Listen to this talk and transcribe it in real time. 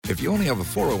If you only have a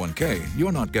 401k,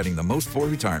 you're not getting the most for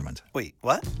retirement. Wait,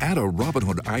 what? Add a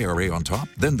Robinhood IRA on top,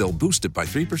 then they'll boost it by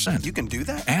 3%. You can do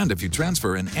that? And if you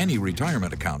transfer in any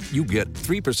retirement account, you get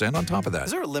 3% on top of that.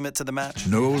 Is there a limit to the match?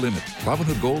 No limit.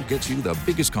 Robinhood Gold gets you the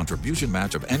biggest contribution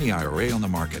match of any IRA on the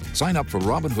market. Sign up for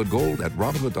Robinhood Gold at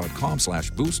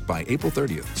Robinhood.com/boost by April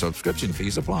 30th. Subscription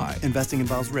fees apply. Investing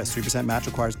involves risk. 3% match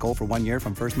requires gold for 1 year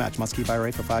from first match. Must keep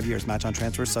IRA for 5 years. Match on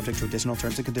transfers subject to additional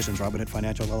terms and conditions. Robinhood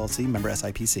Financial LLC, member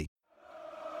SIPC.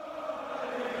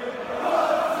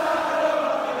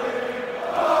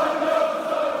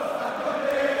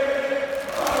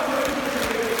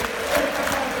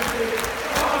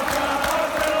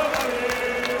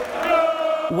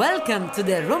 Welcome to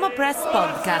the Roma Press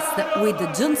Podcast with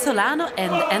John Solano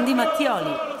and Andy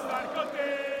Mattioli.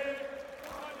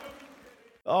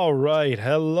 All right.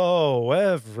 Hello,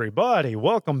 everybody.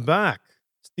 Welcome back.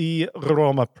 It's the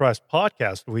Roma Press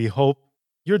Podcast. We hope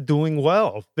you're doing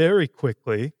well. Very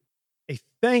quickly, a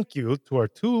thank you to our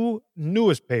two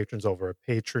newest patrons over at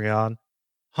Patreon,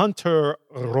 Hunter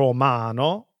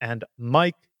Romano and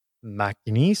Mike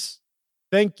Machinis.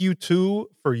 Thank you, too,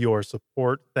 for your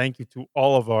support. Thank you to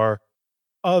all of our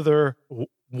other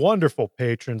wonderful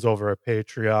patrons over at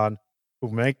Patreon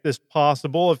who make this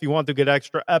possible. If you want to get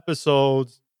extra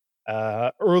episodes,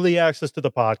 early access to the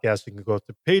podcast, you can go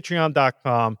to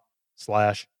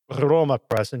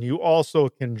patreon.com/RomaPress. And you also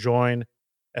can join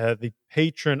the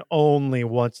patron-only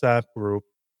WhatsApp group,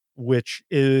 which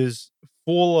is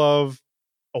full of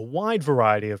a wide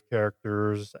variety of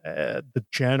characters,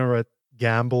 degenerate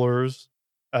gamblers,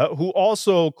 who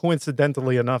also,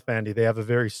 coincidentally enough, Andy, they have a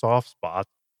very soft spot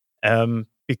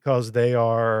because they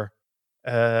are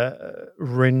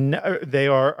getting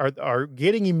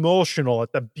emotional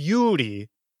at the beauty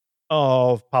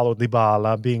of Paulo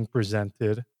Dybala being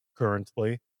presented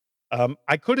currently.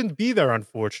 I couldn't be there,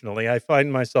 unfortunately. I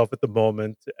find myself at the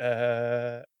moment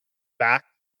back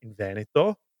in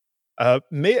Veneto.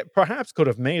 Perhaps could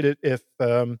have made it if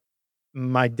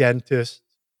my dentist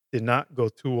did not go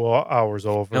 2 hours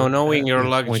over. No, knowing your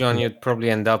luck, John, you'd probably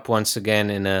end up once again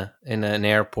in an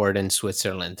airport in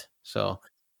Switzerland. So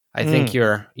I think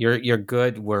you're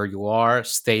good where you are.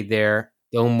 Stay there.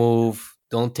 Don't move.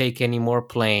 Don't take any more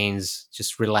planes.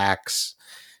 Just relax.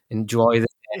 Enjoy the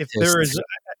if there is,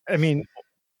 I mean,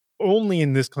 only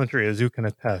in this country, as you can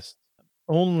attest,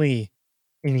 only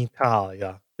in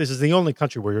Italia, this is the only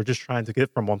country where you're just trying to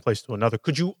get from one place to another.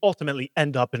 Could you ultimately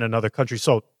end up in another country?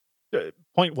 So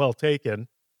point well taken.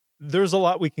 There's a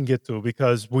lot we can get to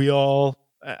because we're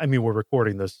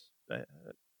recording this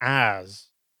as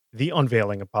the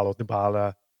unveiling of Paulo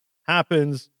Dybala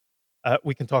happens.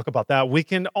 We can talk about that. We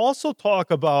can also talk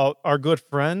about our good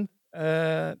friend,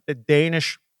 the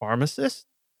Danish pharmacist,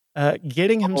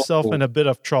 getting himself in a bit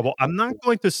of trouble. I'm not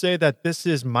going to say that this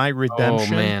is my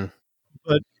redemption. Oh, man.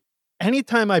 But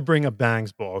anytime I bring a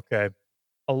Bangs ball, okay,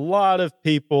 a lot of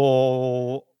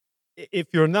people, if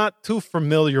you're not too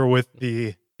familiar with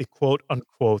the quote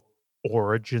unquote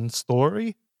origin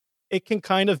story, it can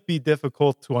kind of be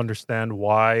difficult to understand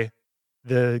why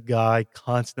the guy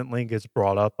constantly gets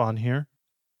brought up on here,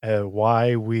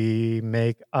 why we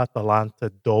make Atalanta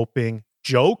doping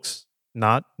jokes.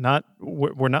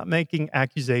 We're not making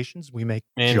accusations. We make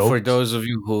and jokes. For those of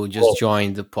you who just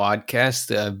joined the podcast,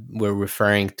 we're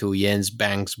referring to Jens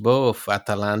Bangsbo of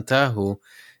Atalanta, who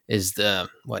is the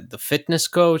fitness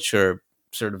coach or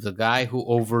sort of the guy who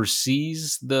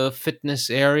oversees the fitness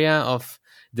area of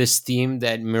this team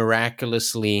that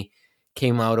miraculously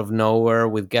came out of nowhere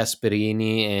with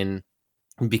Gasperini and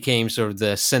became sort of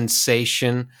the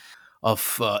sensation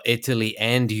of Italy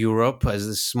and Europe as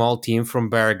a small team from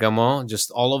Bergamo.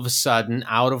 Just all of a sudden,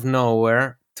 out of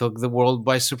nowhere, took the world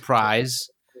by surprise.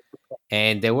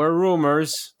 And there were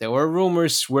rumors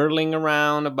swirling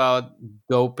around about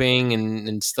doping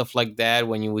and stuff like that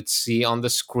when you would see on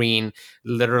the screen,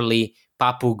 literally,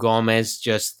 Papu Gomez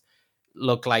just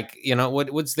look like,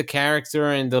 what's the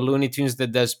character in the Looney Tunes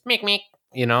that does meek meek?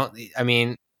 I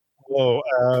mean... Oh,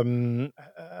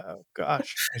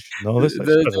 gosh, I should know this.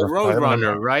 The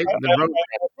Roadrunner, right? The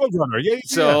Roadrunner, yeah.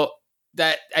 So...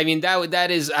 that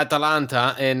is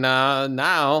Atalanta, and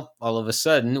now all of a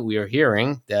sudden we are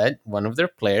hearing that one of their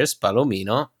players,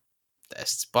 Palomino,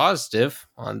 tests positive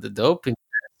on the doping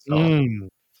test. So.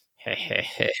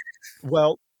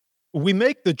 Well, we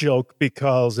make the joke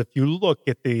because if you look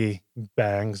at the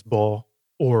Bangsbo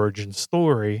origin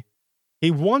story, he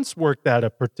once worked at a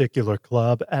particular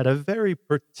club at a very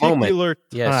particular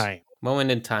time.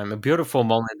 Moment in time, a beautiful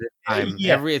moment in time.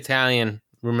 Yeah. Every Italian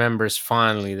remembers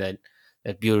fondly that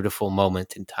beautiful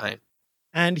moment in time.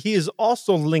 And he is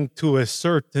also linked to a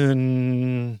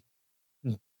certain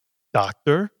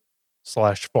doctor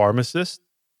slash pharmacist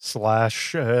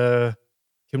slash, can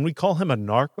we call him a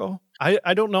narco?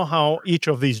 I don't know how each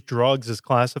of these drugs is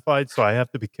classified, so I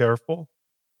have to be careful.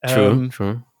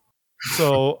 True.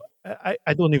 So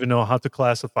I don't even know how to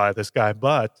classify this guy,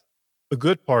 but the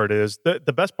good part is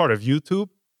the best part of YouTube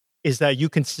is that you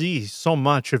can see so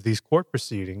much of these court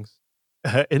proceedings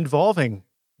involving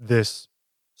this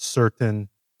certain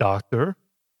doctor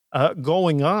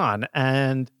going on,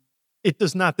 and it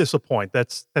does not disappoint.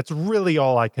 That's really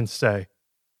all I can say.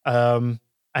 I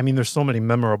mean, there's so many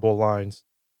memorable lines.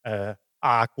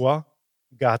 Aqua,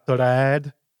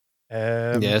 Gatorade,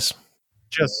 Yes.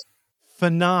 just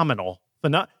phenomenal.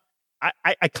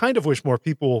 I kind of wish more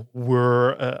people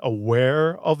were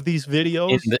aware of these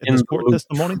videos In and this the court loop.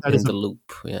 testimony. That In is the loop.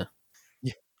 Yeah.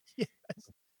 yes,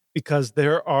 because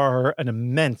there are an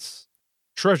immense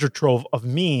treasure trove of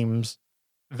memes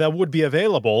that would be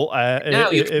available Now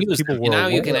you can if use people them. were Now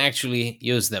you aware. can actually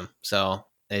use them. So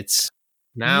it's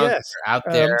now Yes, they're out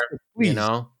there, so please,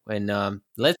 and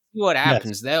let's see what yes,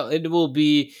 happens. It will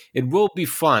be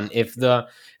fun if the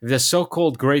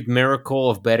so-called great miracle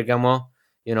of Bergamo,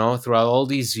 throughout all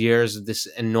these years, this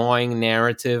annoying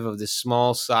narrative of this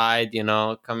small side,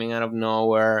 coming out of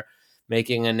nowhere,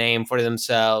 making a name for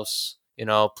themselves,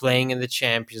 playing in the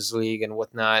Champions League and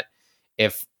whatnot.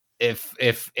 If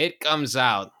it comes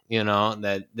out,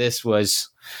 that this was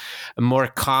a more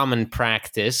common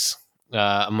practice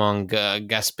among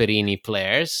Gasperini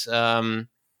players,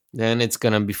 then it's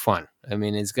gonna be fun. I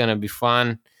mean, it's gonna be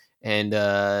fun, and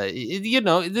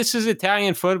this is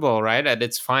Italian football, right? At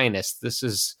its finest. This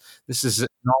is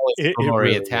knowledge it story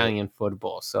really is. Italian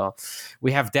football. So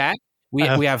we have that.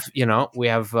 Uh, We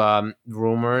have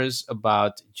rumors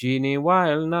about Genie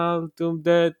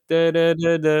Wijnaldum.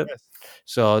 yes.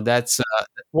 So that's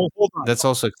Well, hold on,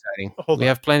 also exciting. hold We on.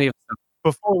 have plenty of stuff.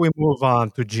 Before we move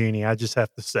on to Genie, I just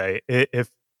have to say,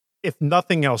 if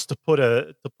nothing else, to put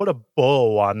a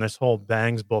bow on this whole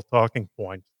Bangs Bowl talking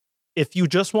point, if you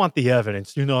just want the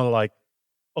evidence, like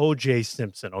O.J.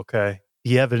 Simpson, okay,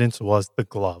 the evidence was the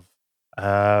glove.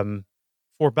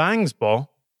 For Bangs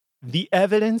Bowl, the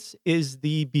evidence is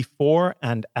the before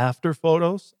and after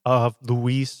photos of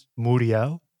Luis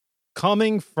Muriel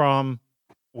coming from.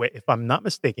 Wait, if I'm not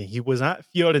mistaken, he was at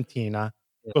Fiorentina,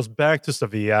 goes back to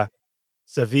Sevilla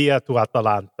to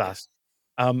Atalanta.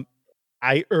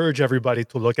 I urge everybody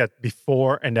to look at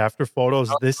before and after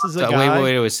photos. This is a guy.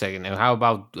 Wait a second. How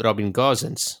about Robin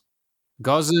Gosens?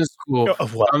 Gosens, who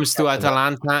Well, comes to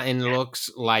Atalanta and looks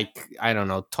like, I don't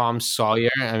know, Tom Sawyer.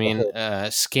 I mean,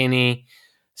 skinny,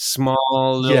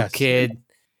 small little yes, kid,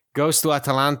 goes to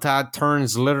Atalanta,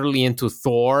 turns literally into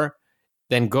Thor,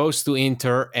 then goes to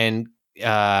Inter, and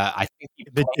I think he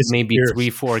played maybe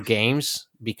 3-4 games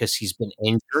because he's been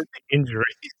injured. Injury.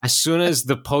 As soon as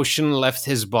the potion left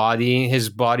his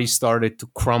body started to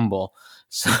crumble.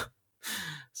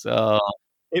 So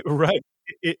Right.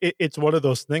 It's one of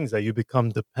those things that you become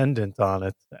dependent on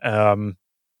it.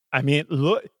 I mean,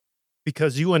 look,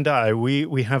 because you and I,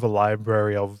 we have a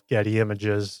library of Getty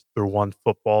images through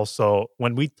OneFootball. So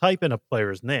when we type in a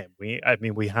player's name, we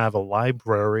have a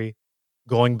library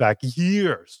going back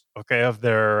years, okay, of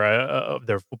their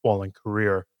footballing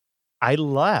career. I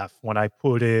laugh when I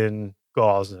put in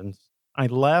Gosens. I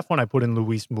laugh when I put in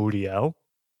Luis Muriel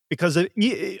because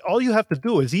all you have to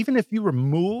do is, even if you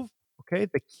remove, okay,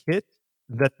 the kit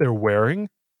that they're wearing,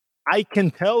 I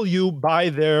can tell you by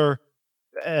their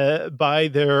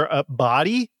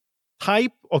body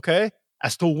type, okay,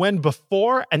 as to when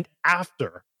before and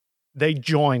after they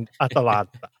joined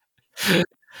Atalanta.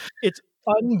 It's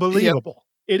unbelievable.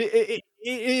 Yep.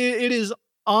 It is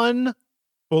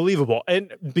unbelievable.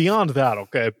 And beyond that,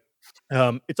 okay,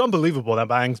 it's unbelievable that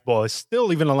Bangs Bowl is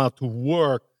still even allowed to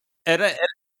work. And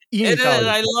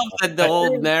I love that the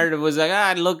whole narrative was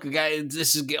like, look, guys,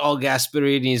 this is all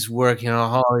Gasperini's work. He's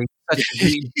such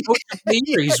a coach of the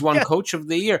year. He's won Coach of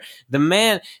the Year. The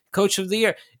man, Coach of the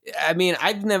Year. I mean,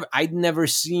 I'd never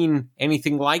seen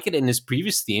anything like it in his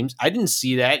previous teams. I didn't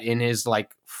see that in his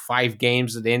 5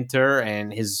 games at Inter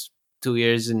and his 2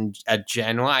 years at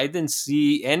Genoa. I didn't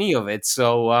see any of it.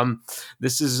 So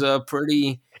this is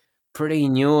pretty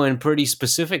new and pretty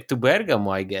specific to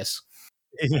Bergamo, I guess.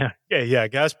 Yeah.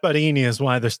 Gasparini is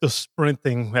why they're still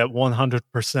sprinting at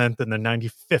 100% in the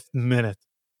 95th minute.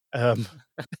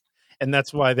 And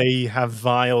that's why they have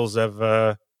vials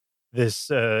of this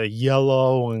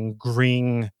yellow and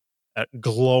green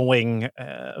glowing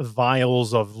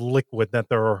vials of liquid that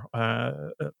they're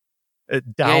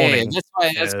downing. Yeah.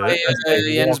 That's why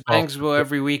Jens Bangsbo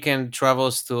every weekend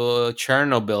travels to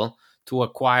Chernobyl to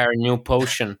acquire new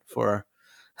potion for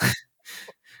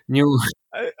new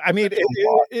I mean,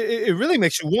 it really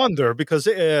makes you wonder because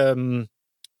he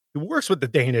works with the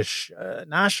Danish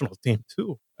national team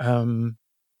too.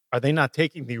 Are they not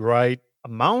taking the right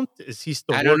amount? Is he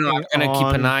still I don't know. working I'm gonna keep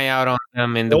an on eye out on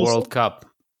them in the Wilson? World Cup.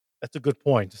 That's a good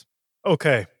point.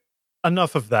 Okay,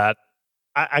 enough of that.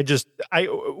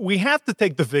 We have to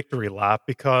take the victory lap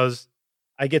because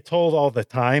I get told all the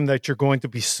time that you're going to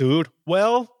be sued.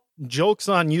 Well, joke's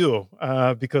on you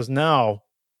because now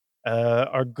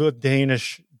our good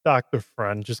Danish doctor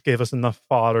friend just gave us enough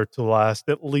fodder to last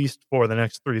at least for the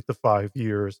next 3 to 5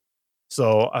 years.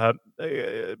 So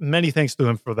many thanks to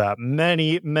him for that.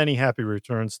 Many happy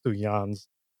returns to Jans.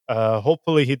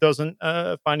 Hopefully he doesn't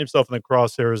find himself in the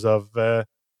crosshairs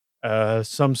of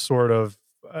some sort of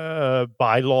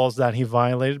bylaws that he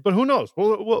violated. But who knows?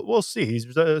 We'll see.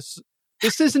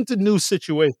 This isn't a new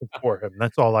situation for him.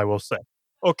 That's all I will say.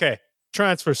 Okay,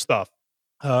 transfer stuff.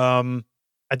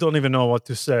 I don't even know what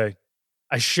to say.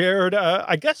 I shared.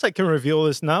 I guess I can reveal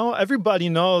this now. Everybody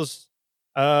knows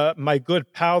my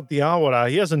good pal Diawara.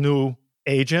 He has a new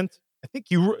agent. I think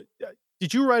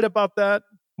did you write about that?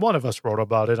 One of us wrote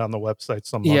about it on the website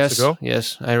some months ago.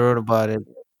 Yes, I wrote about it.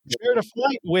 Shared a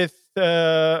flight with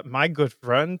my good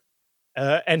friend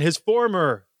and his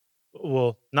former,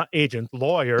 well, not agent,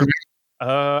 lawyer,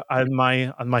 on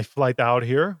my flight out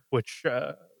here, which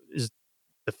is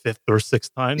the 5th or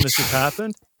 6th time this has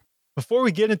happened. Before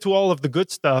we get into all of the good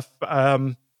stuff,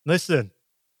 listen,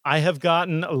 I have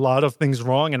gotten a lot of things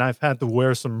wrong, and I've had to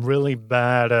wear some really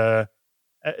bad.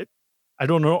 I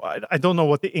don't know. I don't know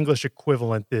what the English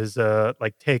equivalent is.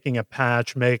 Like taking a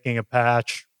patch, making a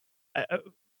patch.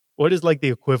 What is like the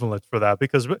equivalent for that?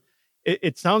 Because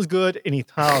it sounds good in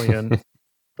Italian,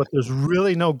 but there's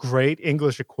really no great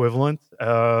English equivalent.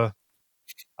 I'll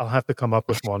have to come up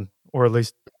with one, or at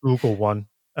least Google one.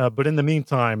 But in the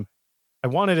meantime, I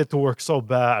wanted it to work so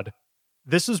bad.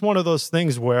 This is one of those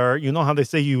things where, you know how they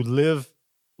say you live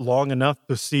long enough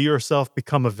to see yourself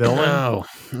become a villain? Oh,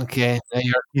 okay. Now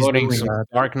you're He's quoting doing some that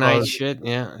Dark Knight because- shit.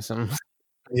 Yeah, some.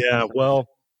 Yeah, well,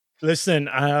 listen,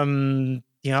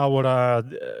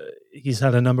 he's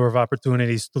had a number of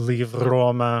opportunities to leave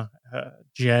Roma.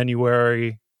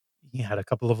 January, he had a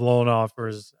couple of loan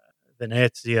offers.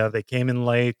 Venezia, they came in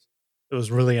late. It was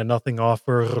really a nothing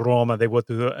offer. Roma, they would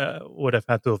have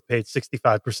had to have paid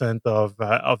 65%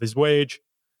 of his wage.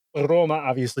 Roma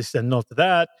obviously said no to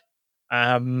that.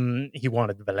 He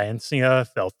wanted Valencia,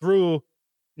 fell through.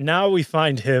 Now we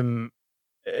find him.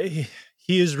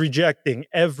 He is rejecting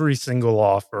every single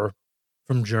offer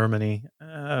from Germany.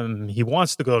 He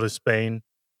wants to go to Spain.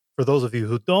 For those of you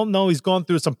who don't know, he's gone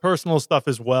through some personal stuff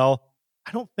as well.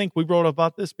 I don't think we wrote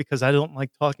about this because I don't like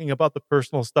talking about the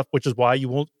personal stuff, which is why you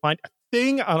won't find a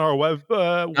thing on our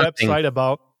website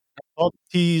about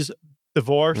Totti's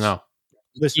divorce. No,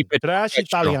 Listen, keep it trash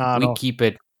professional. Italiano. We keep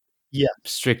it, Yeah.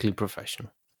 strictly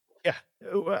professional. Yeah,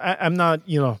 I'm not,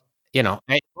 It's I- not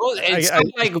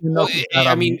like. nothing that I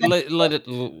I'm- mean, let it.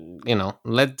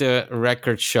 Let the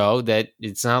record show that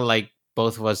it's not like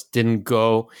both of us didn't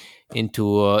go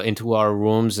into our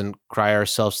rooms and cry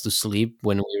ourselves to sleep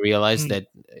when we realized that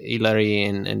Ilari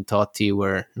and Totti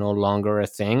were no longer a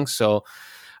thing. So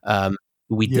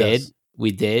we Yes.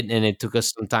 did, and it took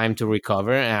us some time to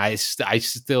recover. And I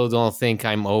still don't think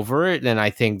I'm over it, and I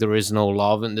think there is no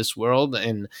love in this world,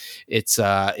 and it's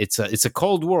a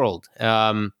cold world.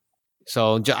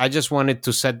 So I just wanted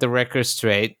to set the record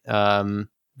straight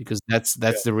because that's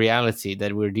the reality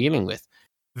that we're dealing with.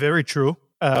 Very true.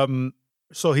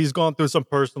 So he's gone through some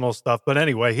personal stuff, but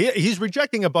anyway, he's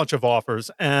rejecting a bunch of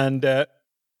offers, and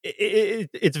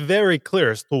it's very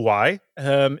clear as to why.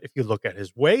 If you look at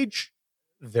his wage,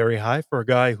 very high for a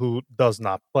guy who does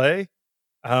not play.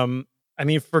 I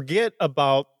mean, forget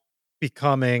about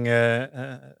becoming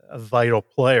a vital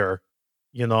player.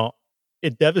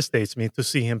 It devastates me to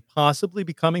see him possibly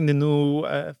becoming the new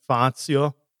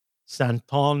Fazio,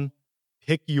 Santon.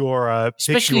 Pick your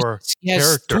Especially since he has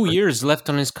character. 2 years left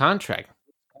on his contract.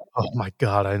 Oh my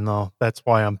god, I know. That's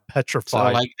why I'm So,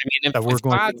 petrified. if we're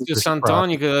going Fazio through this Santon,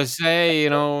 you could say,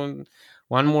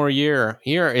 one more year.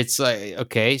 Here, it's like,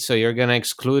 okay, so you're going to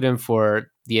exclude him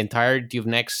for the entirety of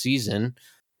next season,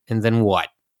 and then what?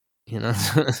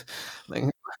 Like,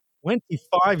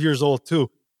 25 years old too,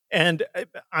 and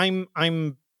I'm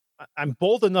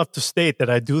bold enough to state that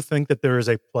I do think that there is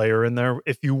a player in there.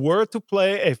 If you were to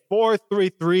play a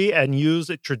 4-3-3 and use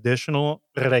a traditional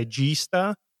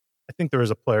regista, I think there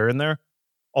is a player in there.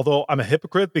 Although I'm a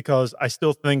hypocrite because I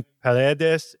still think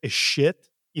Paredes is shit,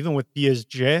 even with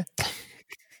PSG.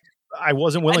 I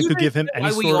wasn't I willing don't to give him understand any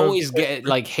why we sort of. always get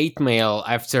like hate mail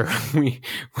after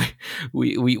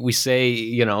we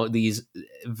say these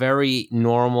very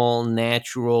normal,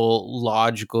 natural,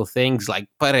 logical things like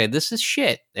this is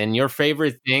shit, and your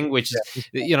favorite thing, which is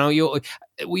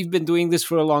we've been doing this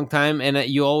for a long time, and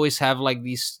you always have like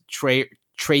these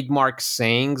trademark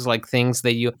sayings, like things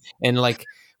that you and like.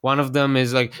 One of them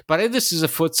is like, Paredes is a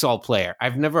futsal player.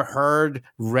 I've never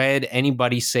read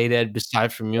anybody say that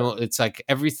beside from you. It's like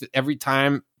every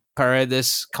time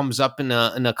Paredes comes up in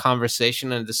a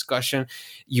conversation and a discussion,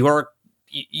 you're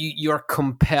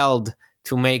compelled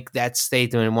to make that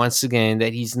statement once again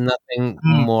that he's nothing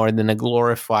more than a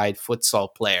glorified futsal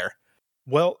player.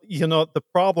 Well, the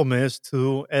problem is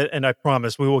too, and I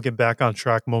promise we will get back on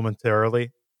track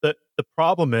momentarily. The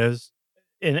problem is,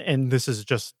 and this is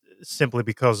just simply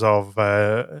because of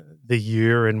the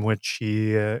year in which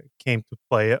he came to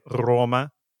play at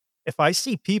Roma. If I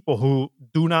see people who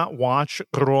do not watch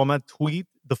Roma tweet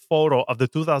the photo of the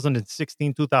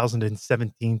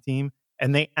 2016-2017 team,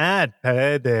 and they add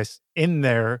Paredes in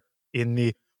there in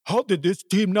the, how did this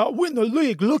team not win the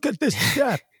league? Look at this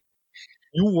stat.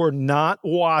 You were not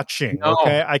watching, No,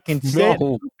 okay? I can say no.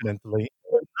 it confidently. You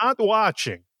were not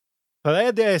watching.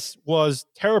 Paredes was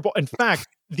terrible. In fact,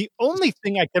 the only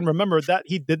thing I can remember that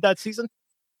he did that season,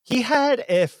 he had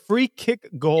a free kick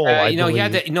goal, I believe.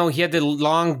 He had the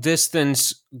long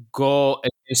distance goal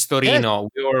against Torino.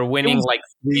 We were winning like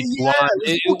 3-1.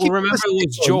 Remember it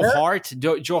was Joe Hart?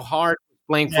 Joe Hart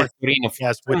playing for Torino.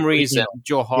 For some reason,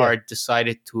 Joe Hart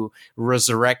decided to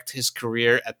resurrect his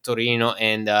career at Torino,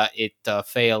 and it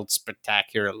failed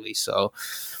spectacularly. So,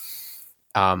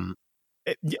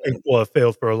 it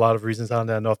failed for a lot of reasons on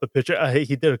and off the pitch.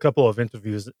 He did a couple of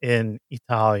interviews in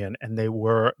Italian, and they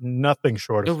were nothing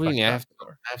short of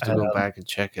spectacular. I have to go back and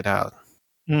check it out.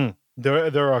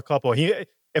 There are a couple.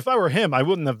 If I were him, I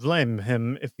wouldn't have blamed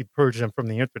him if he purged him from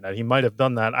the internet. He might have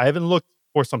done that. I haven't looked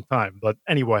for some time, but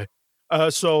anyway.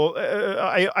 So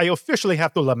I officially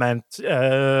have to lament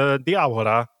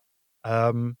Diawara.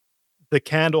 The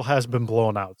candle has been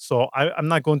blown out. So I'm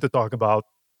not going to talk about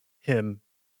him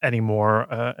anymore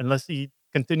unless he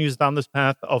continues down this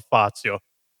path of Fazio.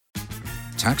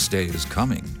 Tax day is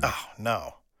coming. Oh,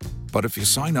 no. But if you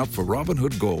sign up for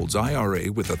Robinhood Gold's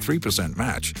IRA with a 3%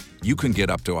 match, you can get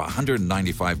up to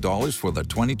 $195 for the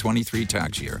 2023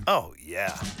 tax year. Oh,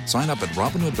 yeah. Sign up at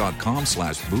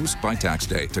Robinhood.com/boost by tax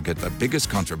day to get the biggest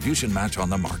contribution match on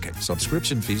the market.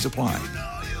 Subscription fees apply.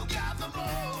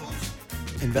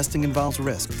 Investing involves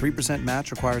risk. 3%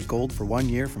 match requires gold for 1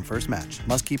 year from first match.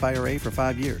 Must keep IRA for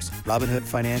 5 years. Robinhood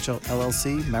Financial,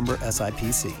 LLC, member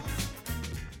SIPC.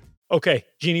 Okay,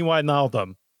 Gini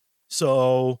Wijnaldum.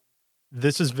 So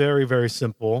this is very, very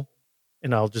simple,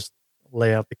 and I'll just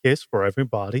lay out the case for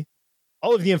everybody.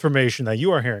 All of the information that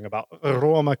you are hearing about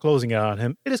Roma closing out on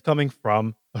him, it is coming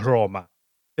from Roma.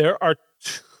 There are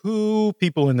two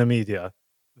people in the media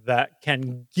that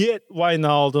can get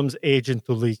Wijnaldum's agent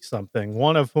to leak something,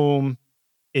 one of whom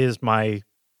is my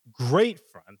great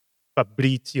friend,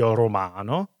 Fabrizio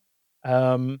Romano,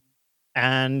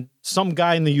 and some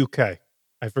guy in the UK.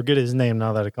 I forget his name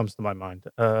now that it comes to my mind.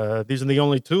 These are the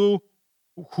only two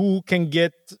who can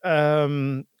get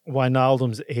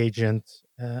Wijnaldum's agent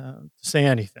to say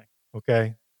anything,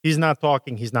 okay? He's not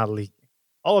talking, he's not leaking.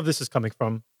 All of this is coming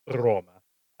from Roma.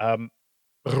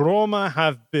 Roma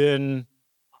have been,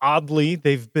 oddly,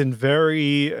 they've been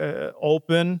very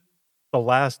open the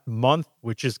last month,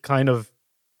 which is kind of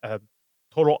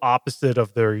total opposite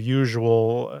of their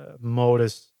usual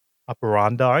modus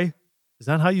operandi. Is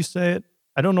that how you say it?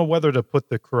 I don't know whether to put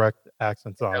the correct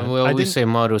accents on it. Well, we say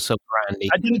modus operandi.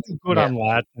 I didn't do good on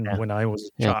Latin when I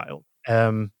was a child.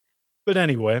 But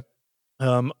anyway,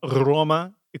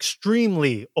 Roma,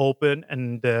 extremely open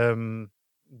and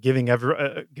giving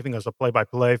us a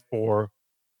play-by-play for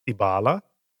Dybala.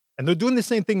 And they're doing the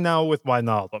same thing now with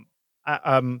Wijnaldum.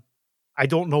 I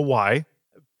don't know why.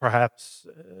 Perhaps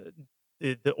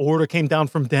the order came down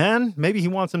from Dan. Maybe he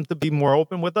wants him to be more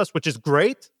open with us, which is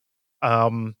great.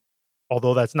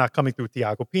 Although that's not coming through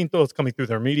Thiago Pinto, it's coming through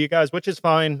their media guys, which is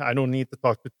fine. I don't need to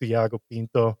talk to Thiago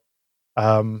Pinto.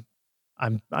 I'm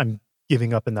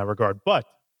giving up in that regard. But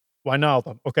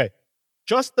Wijnaldum, okay.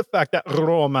 Just the fact that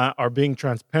Roma are being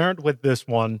transparent with this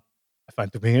one, I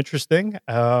find to be interesting.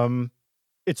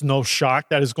 It's no shock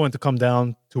that it's going to come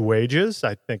down to wages.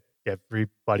 I think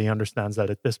everybody understands that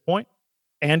at this point.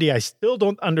 Andy, I still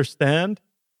don't understand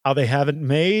how they haven't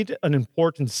made an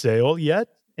important sale yet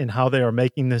and how they are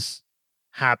making this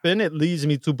happen. It leads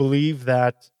me to believe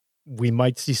that we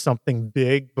might see something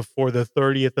big before the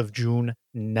 30th of June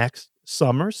next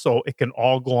summer, so it can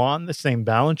all go on the same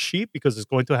balance sheet because it's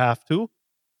going to have to.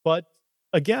 But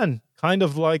again, kind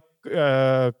of like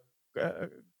uh,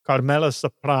 Carmela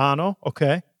Soprano,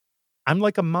 okay? I'm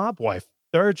like a mob wife.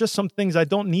 There are just some things I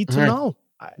don't need to know.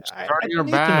 Start I your don't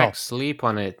need to know. back, sleep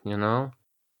on it, you know?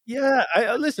 Yeah,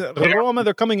 listen, Roma,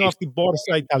 they're coming off the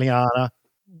Borsa Italiana.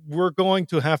 We're going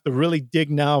to have to really dig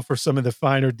now for some of the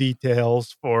finer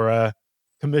details for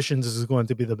commissions is going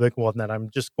to be the big one that I'm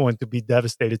just going to be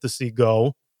devastated to see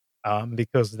go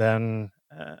because then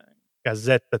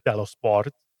Gazzetta dello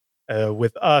Sport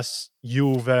with us,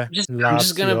 Juve, I'm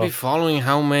just gonna be Lazio. following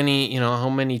how many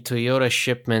Toyota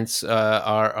shipments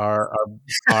are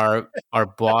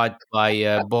bought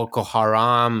by Boko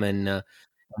Haram and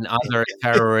other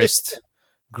terrorist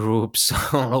groups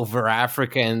all over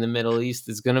Africa and the Middle East.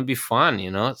 It's gonna be fun,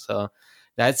 you know. So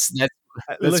that's what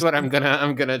Listen, I'm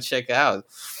gonna check out.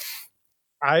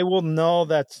 I will know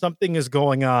that something is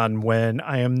going on when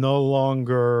I am no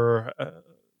longer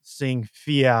seeing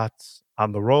Fiat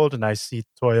on the road and I see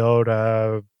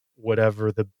Toyota,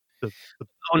 whatever the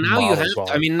Oh, now you have models to.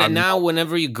 I are. mean, I'm now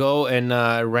whenever you go and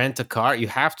rent a car, you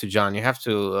have to, John. You have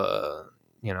to,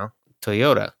 you know,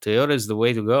 Toyota. Toyota is the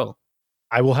way to go.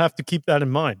 I will have to keep that in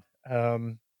mind.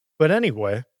 But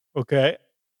anyway, okay,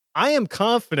 I am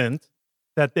confident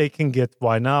that they can get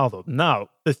Wijnaldum. Now,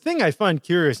 the thing I find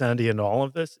curious, Andy, in all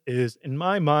of this is, in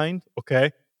my mind,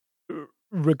 okay,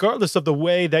 regardless of the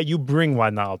way that you bring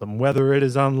Wijnaldum, whether it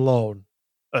is on loan,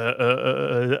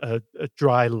 a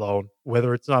dry loan,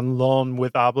 whether it's on loan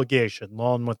with obligation,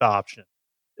 loan with option,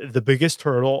 the biggest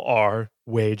hurdle are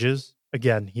wages.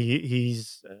 Again,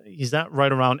 he's at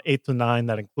right around 8 to 9.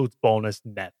 That includes bonus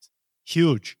net.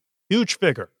 Huge, huge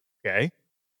figure. Okay.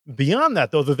 Beyond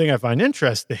that, though, the thing I find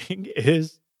interesting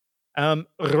is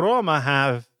Roma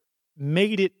have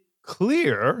made it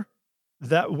clear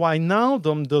that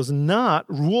Wijnaldum does not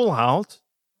rule out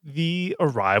the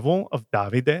arrival of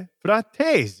Davide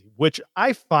Fratesi, which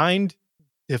I find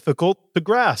difficult to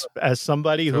grasp as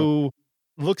somebody Sure. who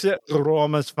looks at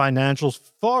Roma's financials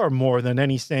far more than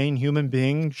any sane human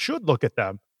being should look at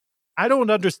them. I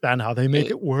don't understand how they make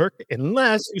it work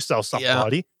unless you sell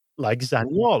somebody like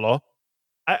Zaniolo.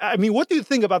 I mean, what do you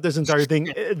think about this entire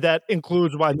thing that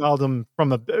includes Wijnaldum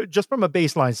from just from a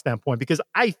baseline standpoint? Because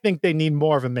I think they need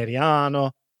more of a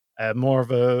Mediano, more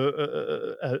of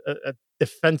a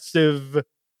defensive,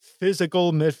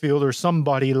 physical midfielder,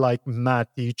 somebody like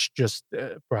Matic, just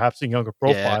perhaps a younger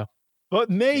profile. But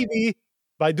maybe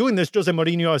by doing this, Jose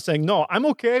Mourinho is saying, no, I'm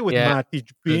okay with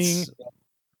Matic being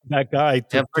that guy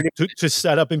to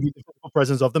set up and be the physical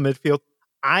presence of the midfield.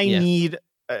 I need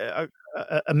a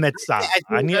Mezzala.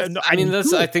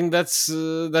 I think that's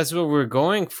what we're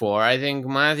going for. I think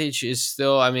Matic is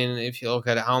still. I mean, if you look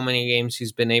at how many games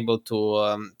he's been able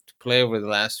to play over the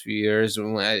last few years,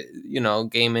 you know,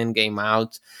 game in, game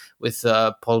out, with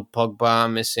Paul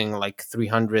Pogba missing like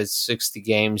 360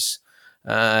 games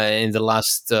in the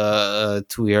last 2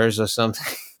 years or something.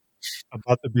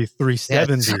 About to be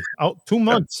 370 out 2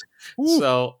 months. Ooh.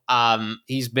 So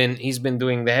he's been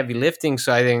doing the heavy lifting.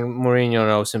 So I think Mourinho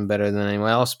knows him better than anyone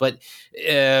else. But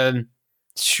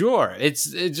sure,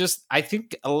 it's just, I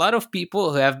think a lot of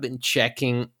people who have been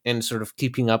checking and sort of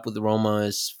keeping up with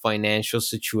Roma's financial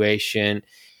situation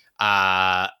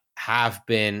have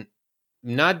been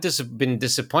been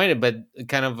disappointed, but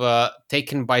kind of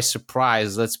taken by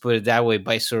surprise. Let's put it that way,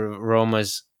 by sort of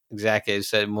Roma's, exactly as you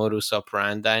said, modus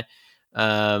operandi.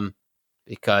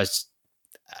 Because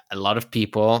a lot of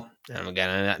people, I'm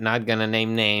not gonna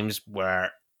name names, were,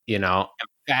 you know,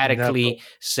 emphatically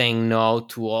saying no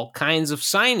to all kinds of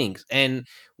signings, and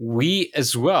we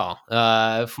as well.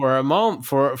 For a moment,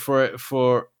 for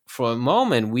a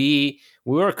moment, we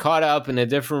were caught up in a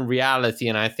different reality,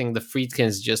 and I think the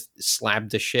Friedkins just slapped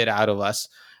the shit out of us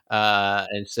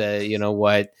and said, you know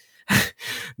what,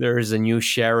 there is a new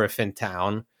sheriff in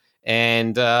town,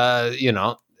 and you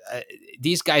know.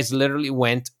 These guys literally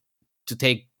went to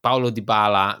take Paulo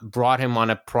Dybala, brought him on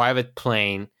a private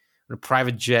plane, a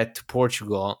private jet to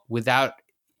Portugal without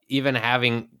even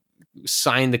having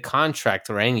signed the contract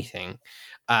or anything.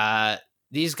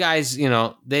 These guys, you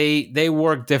know, they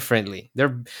work differently.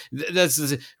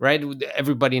 That's right.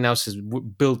 Everybody now says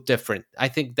built different. I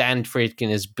think Dan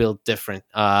Friedkin is built different.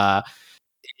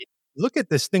 Look at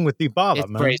this thing with Dybala, it's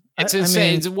man. Crazy. It's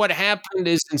insane. I mean, what happened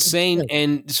is insane,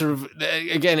 and sort of,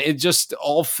 again, it just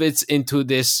all fits into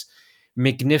this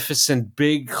magnificent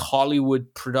big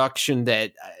Hollywood production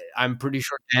that I'm pretty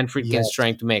sure Dan Friedkin's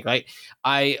trying to make. Like,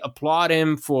 I applaud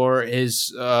him for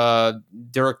his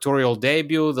directorial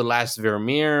debut, The Last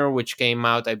Vermeer, which came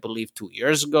out, I believe, 2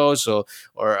 years ago. So,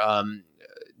 or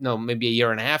no, maybe a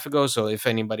year and a half ago. So if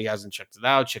anybody hasn't checked it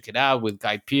out, check it out with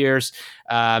Guy Pearce.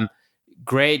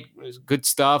 Great, good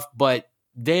stuff. But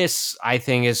this, I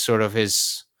think, is sort of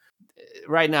his.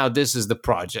 Right now, this is the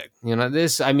project.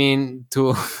 This. I mean,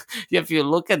 to if you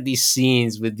look at these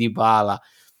scenes with Dybala,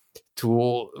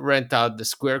 to rent out the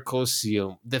Square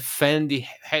Colosseum, defend the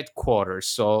headquarters,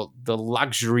 so the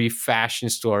luxury fashion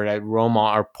store that Roma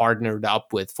are partnered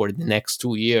up with for the next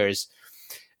 2 years,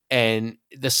 and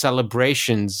the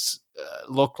celebrations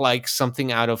look like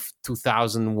something out of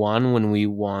 2001 when we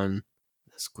won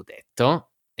the Scudetto.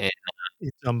 And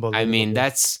It's unbelievable. I mean,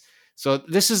 so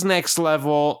this is next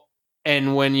level.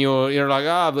 And when you're like,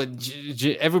 but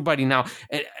everybody now,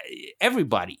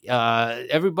 everybody,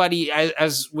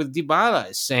 as with Dybala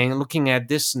is saying, looking at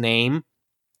this name,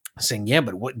 saying, yeah,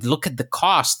 but look at the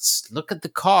costs. Look at the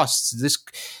costs. This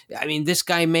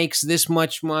guy makes this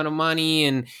much amount of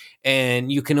money,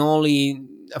 and you can only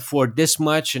afford this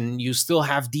much, and you still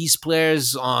have these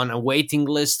players on a waiting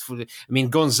list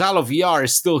Gonzalo Villar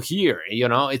is still here.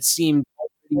 It seemed.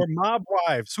 Or mob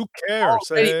wives, who cares?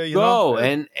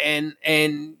 And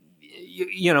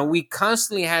we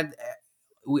constantly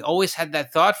we always had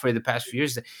that thought for the past few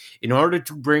years that in order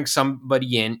to bring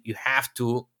somebody in, you have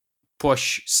to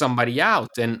push somebody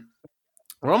out. And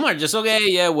Roma are just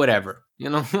whatever,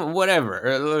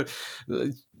 whatever.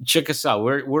 Check us out.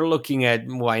 We're looking at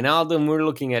Wijnaldum. We're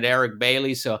looking at Eric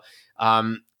Bailey. So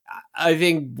I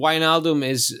think Wijnaldum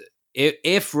is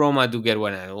if Roma do get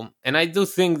Wijnaldum, and I do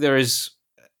think there is.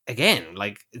 Again,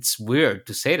 like, it's weird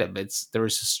to say that, but there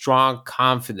is a strong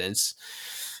confidence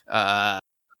around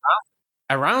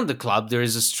the club. There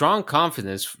is a strong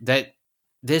confidence that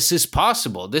this is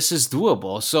possible. This is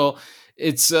doable. So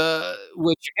it's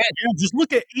which again, just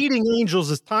look at Eating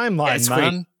Angels' timeline,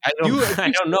 man. I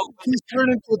don't know. He's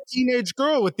turned into a teenage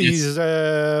girl with these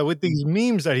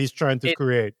memes that he's trying to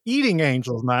create. Eating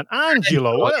Angels, man.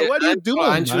 Angelo, what are you doing?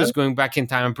 Angelo's going back in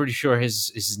time. I'm pretty sure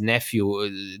his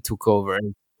nephew took over.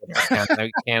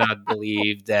 I cannot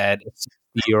believe that a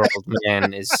 60-year-old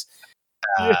man is.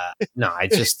 No, I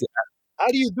just. How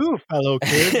do you do, fellow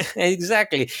kid?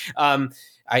 Exactly.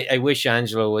 I wish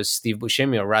Angelo was Steve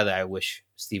Buscemi, or rather, I wish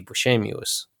Steve Buscemi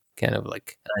was kind of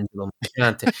like Angelo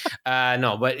Musante.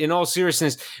 No, but in all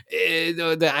seriousness,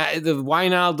 the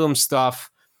Wijnaldum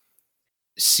stuff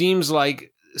seems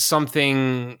like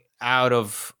something out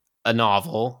of a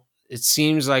novel. It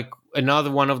seems like another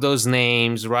one of those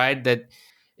names, right, that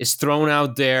is thrown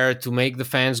out there to make the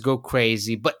fans go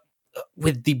crazy. But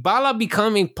with Dybala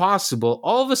becoming possible,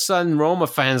 all of a sudden Roma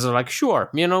fans are like, sure,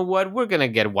 you know what, we're going to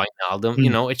get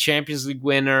Wijnaldum, a Champions League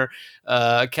winner,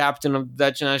 captain of the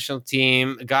Dutch national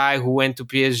team, a guy who went to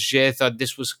PSG, thought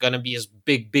this was going to be his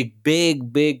big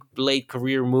late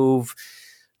career move.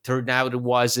 Turned out it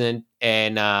wasn't.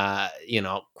 And,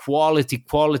 quality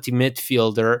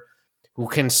midfielder who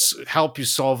can help you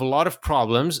solve a lot of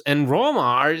problems. And Roma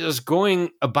are just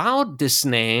going about this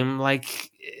name like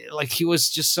he was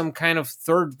just some kind of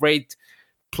third-rate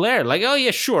player. Like, oh,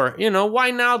 yeah, sure.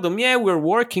 Wijnaldum, yeah, we're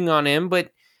working on him,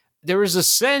 but there is a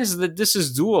sense that this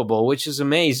is doable, which is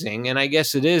amazing. And I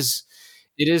guess it is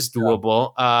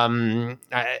doable.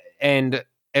 And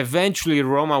eventually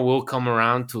Roma will come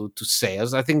around to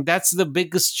sales. I think that's the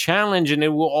biggest challenge, and it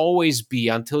will always be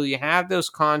until you have those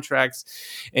contracts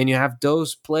and you have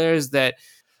those players that,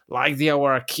 like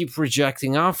Diawara, keep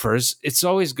rejecting offers. It's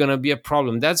always going to be a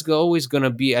problem. That's always going to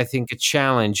be, I think, a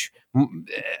challenge.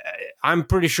 I'm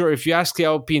pretty sure if you ask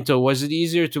Thiago Pinto, was it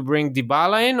easier to bring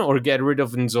Dybala in or get rid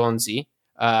of Nzonzi?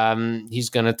 He's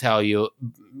going to tell you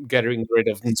getting rid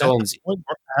of Nzonzi.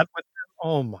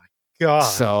 Oh my God.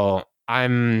 So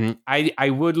I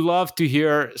would love to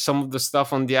hear some of the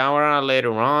stuff on Diawara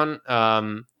later on.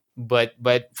 But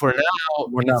for now,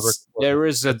 there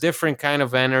is a different kind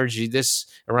of energy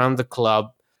around the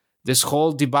club. This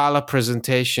whole Dybala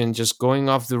presentation just going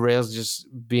off the rails, just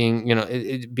being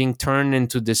it being turned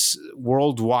into this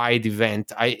worldwide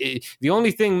event. The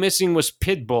only thing missing was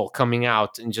Pitbull coming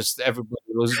out and just everybody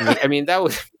was. I mean, that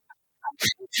was.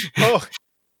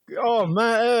 Oh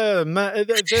man!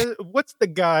 What's the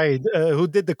guy who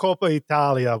did the Coppa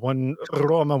Italia when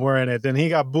Roma were in it, and he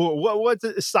got booed? What's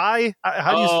it? Sai?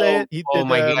 How do you say it?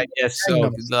 My God! Yes. So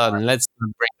let's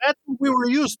bring. That's what we were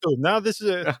used to. Now this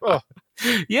is.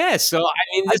 Yeah. So I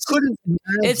mean,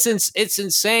 it's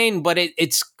insane, but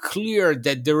it's clear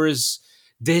that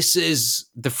this is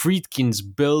the Friedkins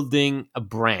building a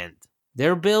brand.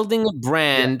 They're building a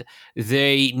brand. Yeah.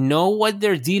 They know what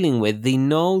they're dealing with. They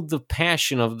know the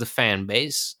passion of the fan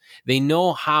base. They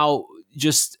know how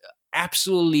just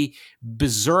absolutely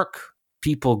berserk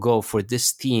people go for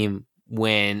this team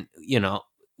whenever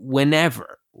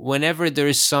whenever there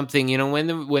is something,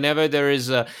 whenever there is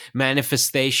a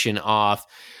manifestation of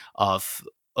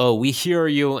oh, we hear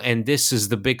you, and this is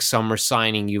the big summer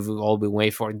signing you've all been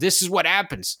waiting for. This is what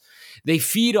happens. They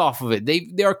feed off of it.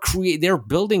 They're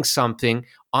building something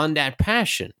on that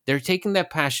passion. They're taking that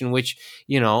passion, which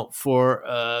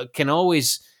can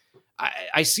always.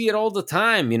 I see it all the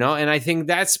time, and I think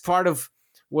that's part of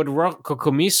what Rocco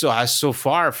Commisso has so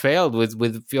far failed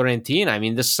with Fiorentina. I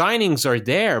mean, the signings are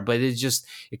there, but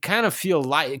it kind of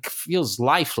feels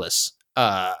lifeless.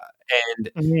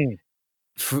 And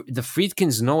the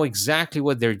Friedkins know exactly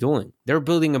what they're doing. They're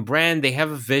building a brand. They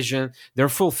have a vision. They're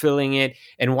fulfilling it.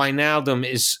 And Wijnaldum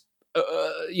is,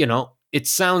 it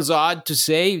sounds odd to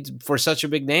say for such a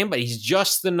big name, but he's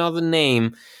just another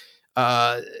name,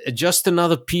 just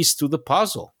another piece to the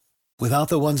puzzle. Without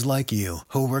the ones like you,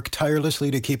 who work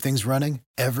tirelessly to keep things running,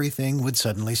 everything would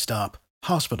suddenly stop.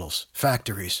 Hospitals,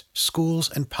 factories, schools,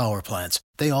 and power plants,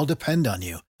 they all depend on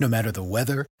you. No matter the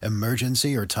weather,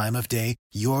 emergency, or time of day,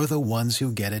 you're the ones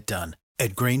who get it done.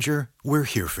 At Grainger, we're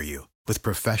here for you. With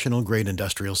professional-grade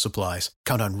industrial supplies,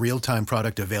 count on real-time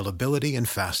product availability and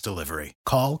fast delivery.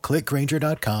 Call,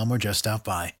 clickgrainger.com, or just stop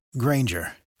by.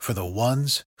 Grainger, for the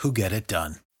ones who get it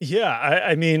done. Yeah,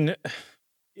 I mean,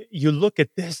 you look at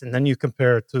this and then you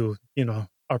compare it to,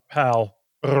 our pal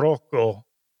Rocco.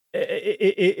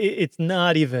 It's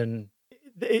not even,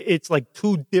 it's like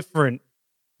two different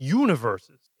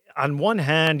universes. On one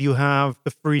hand, you have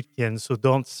the Friedkins who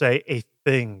don't say a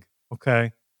thing,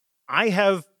 okay? I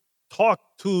have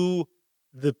talked to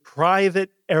the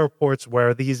private airports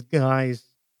where these guys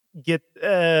get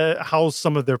house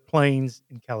some of their planes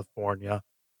in California,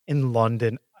 in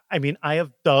London. I mean, I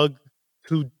have dug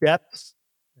to depths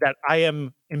that I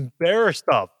am embarrassed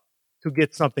of to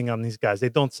get something on these guys. They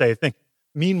don't say a thing.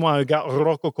 Meanwhile, you got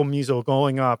Rocco Commisso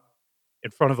going up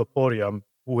in front of a podium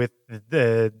with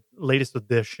the latest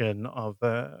edition of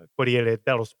Corriere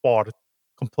dello Sport,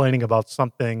 complaining about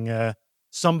something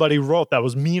somebody wrote that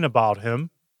was mean about him.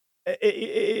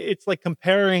 It's like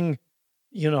comparing,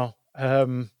 like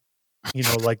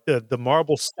the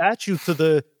marble statue to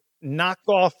the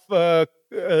knockoff,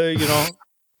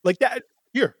 like that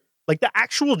here. Like the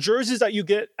actual jerseys that you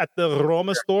get at the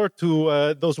Roma store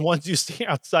to those ones you see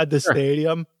outside the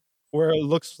stadium, where it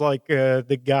looks like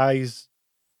the guy's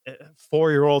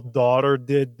 4-year-old daughter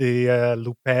did the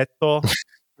Lupetto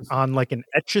on like an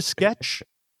Etch-a-Sketch.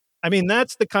 I mean,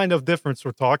 that's the kind of difference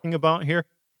we're talking about here.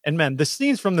 And man, the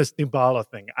scenes from this Dybala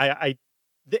thing,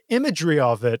 the imagery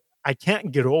of it, I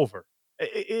can't get over.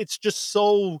 It's just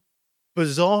so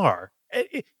bizarre.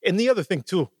 And the other thing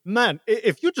too, man,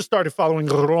 if you just started following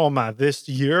Roma this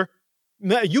year,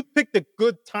 man, you picked a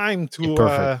good time to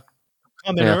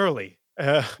come in early.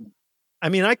 I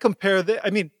mean, I compare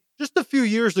just a few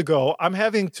years ago, I'm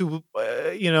having to,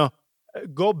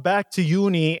 go back to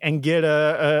uni and get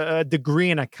a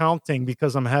degree in accounting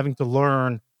because I'm having to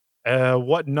learn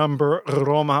what number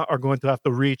Roma are going to have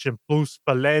to reach in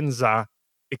plusvalenza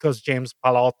because James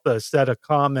Pallotta said a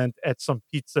comment at some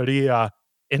pizzeria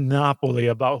in Napoli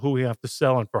about who we have to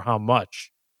sell and for how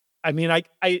much. I mean, I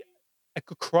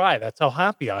could cry. That's how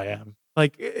happy I am.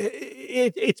 Like,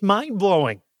 it's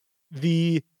mind-blowing.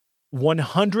 The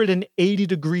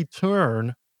 180-degree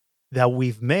turn that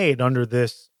we've made under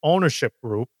this ownership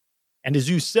group. And as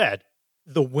you said,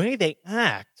 the way they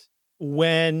act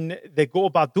when they go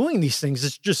about doing these things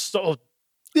is just so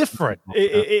different.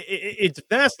 It's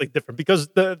vastly different because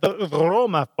the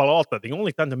Roma Pallotta, the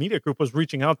only time the media group was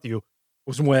reaching out to you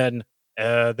was when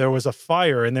there was a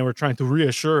fire and they were trying to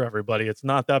reassure everybody, it's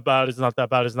not that bad, it's not that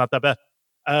bad, it's not that bad.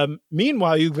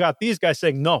 Meanwhile, you've got these guys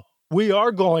saying, no, we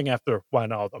are going after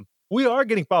Wijnaldum. We are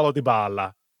getting Paulo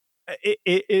Dybala.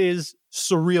 It is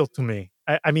surreal to me.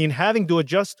 I mean, having to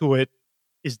adjust to it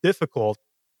is difficult.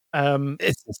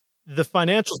 The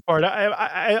financial part,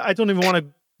 I don't even want to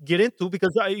get into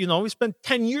because we spent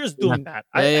 10 years doing that.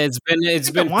 It's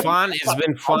been fun. It's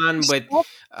been fun, but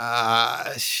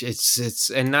it's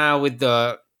and now with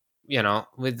the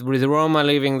with Roma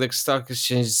leaving the stock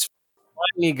exchange,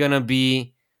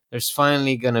 there's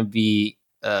finally gonna be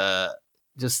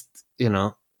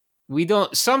we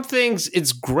don't, some things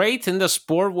it's great in the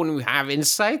sport when we have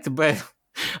insight, but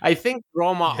I think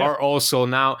Roma are also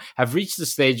now have reached the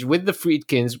stage with the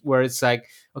Friedkins where it's like,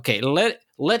 okay,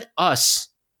 let us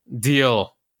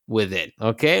deal with it.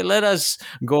 Okay, let us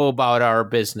go about our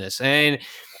business. And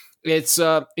it's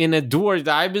in a do or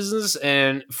die business.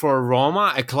 And for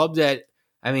Roma, a club that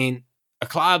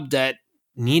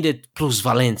needed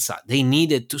plusvalenza, they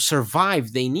needed to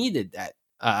survive. They needed that.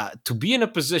 to be in a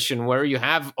position where you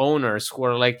have owners who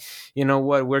are like, you know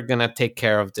what, we're gonna take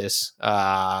care of this.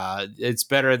 It's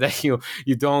better that you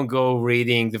don't go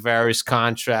reading the various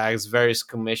contracts, various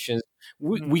commissions.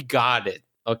 We got it.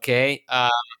 Okay.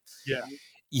 Yeah.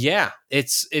 Yeah,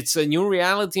 it's a new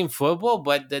reality in football,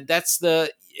 but that's the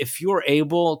if you're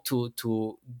able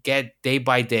to get day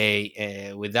by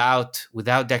day without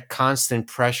that constant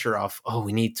pressure of, oh,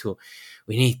 we need to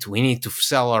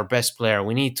sell our best player,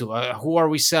 we need to who are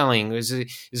we selling, is it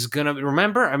gonna be,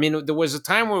 remember, I mean, there was a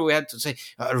time where we had to say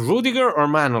Rudiger or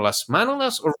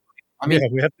Manolas, or I mean, yeah,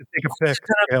 we have to take a pick.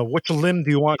 Yeah, which limb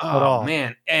do you want cut oh off?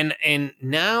 man, and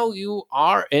now you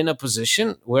are in a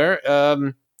position where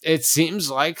it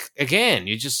seems like, again,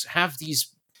 you just have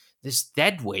this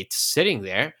dead weight sitting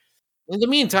there. In the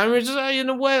meantime, you're just you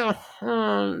know what,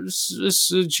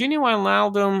 is Gini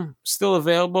Wijnaldum still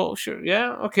available? Sure,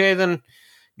 yeah, okay, then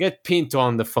get Pinto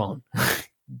on the phone,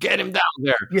 get him down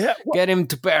there, Yeah, get him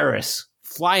to Paris,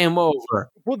 fly him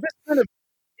over. well, this kind of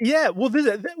yeah, well,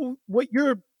 what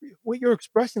you're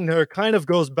expressing there kind of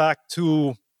goes back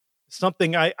to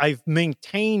something I've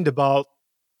maintained about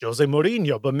Jose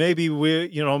Mourinho, but maybe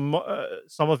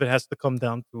some of it has to come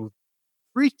down to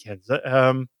Friedkins.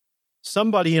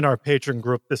 Somebody in our patron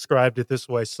group described it this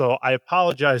way, so I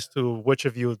apologize to which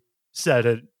of you said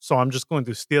it. So I'm just going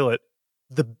to steal it.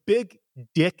 The big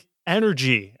dick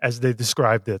energy, as they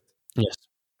described it. Yes.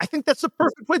 I think that's the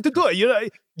perfect way to do it. You know,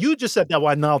 you just said that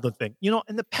Wijnaldum thing. You know,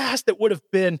 in the past, it would have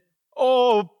been,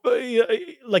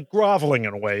 like groveling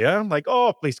in a way, yeah? Like,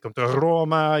 oh, please come to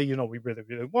Roma. You know, we really,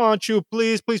 really want you.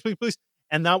 Please, please, please, please.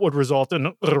 And that would result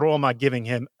in Roma giving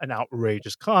him an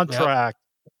outrageous contract,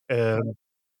 weighing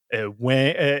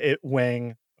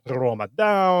Roma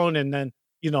down, and then,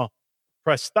 you know,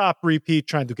 press stop, repeat,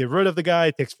 trying to get rid of the guy.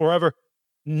 It takes forever.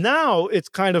 Now it's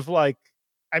kind of like,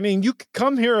 I mean, you can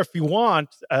come here if you want.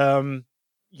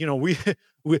 You know, we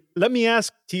let me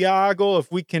ask Thiago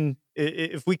if we can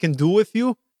do with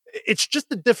you. It's just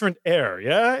a different air,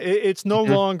 yeah. It's no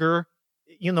longer,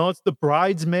 you know, it's the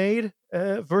bridesmaid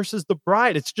versus the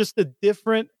bride. It's just a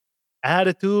different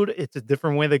attitude. It's a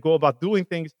different way they go about doing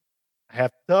things. I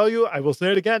have to tell you, I will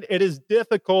say it again. It is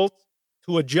difficult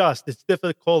to adjust. It's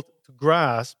difficult to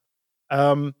grasp.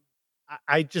 I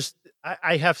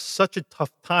have such a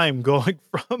tough time going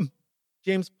from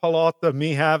James Pallotta,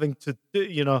 me having to,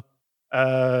 you know,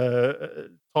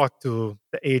 talk to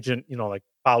the agent, you know, like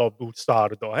Paolo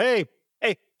Bussardo. Hey,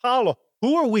 Paolo,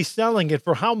 who are we selling it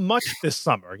for? How much this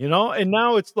summer? You know, and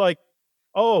now it's like,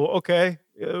 oh, okay.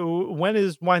 When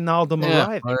is Wijnaldum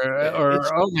arriving? Or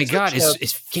oh my God,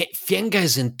 is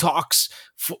Fienga's in talks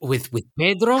with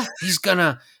Pedro? He's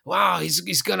gonna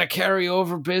carry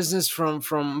over business from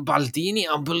Baldini.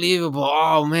 Unbelievable!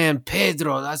 Oh man,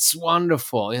 Pedro, that's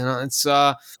wonderful. You know, it's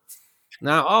now.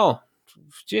 Oh,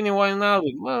 Gini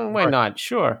Wijnaldum. Well, why not?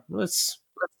 Sure, let's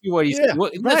see what he's.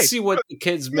 Let's see what the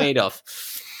kid's made of.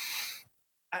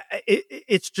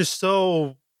 It's just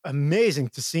so amazing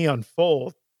to see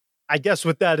unfold. I guess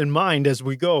with that in mind, as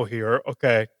we go here,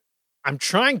 okay, I'm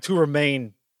trying to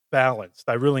remain balanced.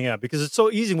 I really am, because it's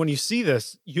so easy when you see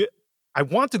this. I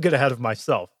want to get ahead of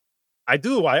myself. I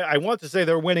do. I want to say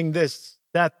they're winning this,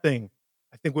 that thing.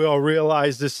 I think we all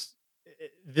realize this.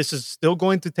 This is still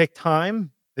going to take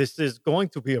time. This is going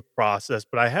to be a process.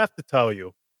 But I have to tell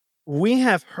you, we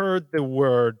have heard the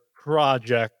word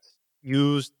project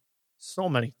used so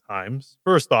many times.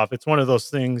 First off, it's one of those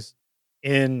things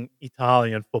in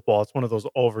Italian football. It's one of those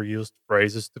overused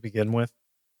phrases to begin with.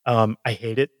 I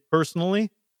hate it personally,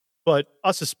 but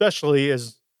us, especially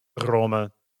as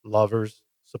Roma lovers,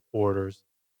 supporters,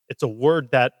 it's a word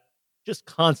that just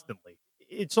constantly,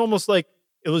 it's almost like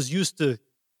it was used to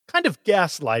kind of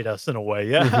gaslight us in a way.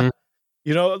 Yeah. Mm-hmm.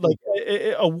 You know, like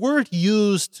a word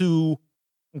used to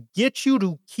get you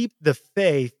to keep the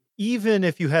faith, even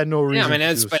if you had no reason.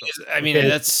 Yeah, I mean,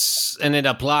 that's, and it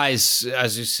applies,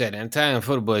 as you said, in Italian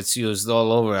football. It's used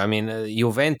all over. I mean,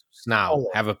 Juventus now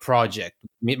have a project,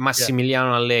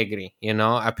 Massimiliano Allegri. You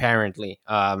know, apparently,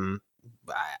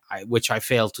 which I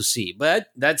fail to see, but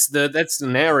that's the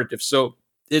narrative. So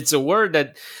it's a word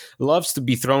that loves to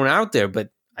be thrown out there. But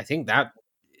I think that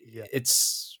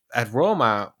it's at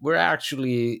Roma, we're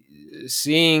actually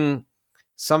seeing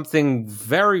something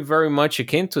very, very much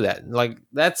akin to that. Like,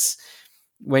 that's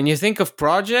when you think of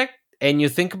project and you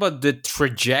think about the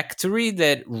trajectory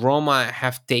that Roma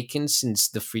have taken since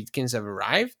the Friedkins have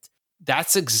arrived,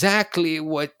 that's exactly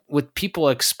what people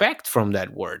expect from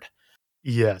that word.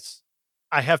 Yes.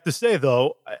 I have to say,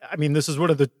 though, I mean, this is one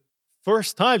of the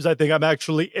first times I think I'm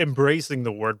actually embracing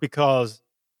the word, because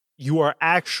you are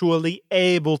actually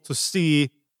able to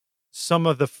see some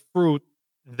of the fruit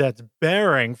that's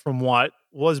bearing from what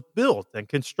was built and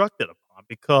constructed upon.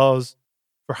 Because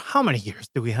for how many years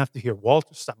do we have to hear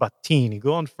Walter Sabatini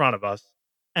go in front of us?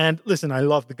 And listen, I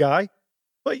love the guy,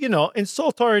 but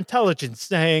insult our intelligence,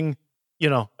 saying,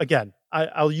 again,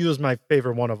 I'll use my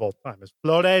favorite one of all time is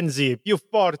Florenzi più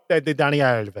forte di Dani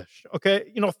Alves.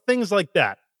 Okay, things like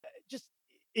that. Just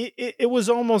it was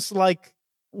almost like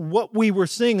what we were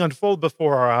seeing unfold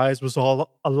before our eyes was all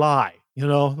a lie.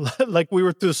 Like we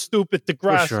were too stupid to For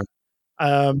grasp sure.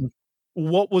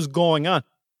 what was going on.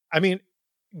 I mean,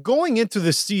 going into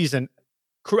this season,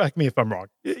 correct me if I'm wrong.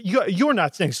 You're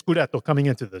not saying Scudetto coming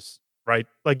into this, right?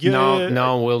 Like,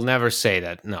 No, we'll never say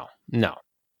that. No.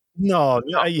 no,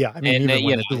 yeah. I mean, And even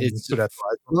when they're doing it's Scudetto,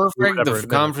 I perfect. never The admit it.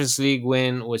 Conference League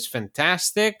win was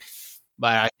fantastic,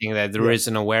 but I think that there is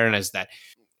an awareness that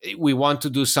we want to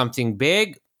do something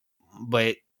big,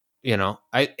 but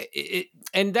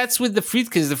and that's with the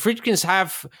Friedkins. The Friedkins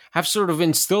have sort of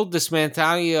instilled this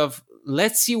mentality of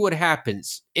let's see what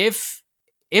happens. If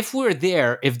we're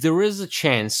there, if there is a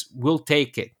chance, we'll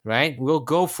take it, right? We'll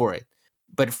go for it.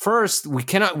 But first, we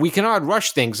cannot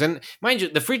rush things. And mind you,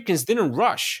 the Friedkins didn't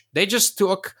rush. They just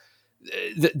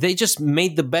they just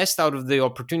made the best out of the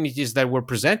opportunities that were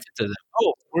presented to them.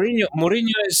 Oh,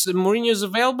 Mourinho is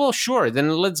available? Sure, then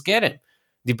let's get him.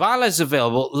 Dybala is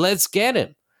available. Let's get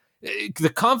him. The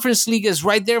Conference League is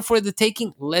right there for the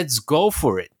taking. Let's go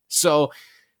for it. So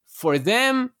for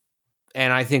them,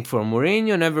 and I think for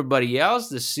Mourinho and everybody else,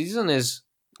 this season is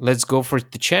let's go for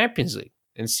the Champions League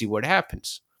and see what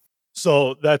happens.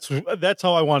 So that's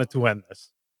how I wanted to end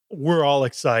this. We're all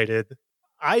excited.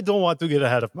 I don't want to get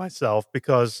ahead of myself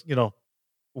because,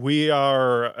 we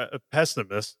are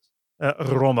pessimists,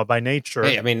 Roma by nature.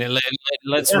 Hey, I mean,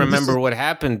 let's remember what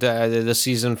happened the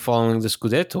season following the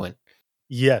Scudetto win.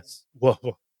 Yes.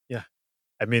 Well, yeah.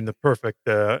 I mean, the perfect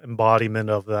embodiment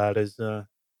of that is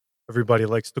everybody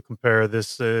likes to compare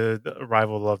this the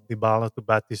arrival of Dybala to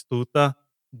Batistuta.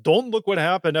 Don't look what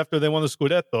happened after they won the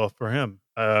Scudetto for him.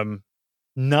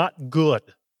 Not good.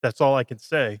 That's all I can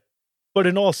say. But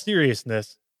in all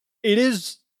seriousness,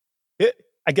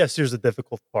 I guess here's the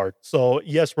difficult part. So,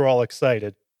 yes, we're all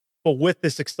excited. But with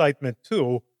this excitement,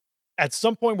 too, at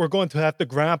some point, we're going to have to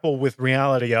grapple with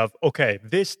reality of, okay,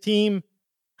 this team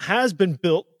has been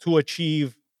built to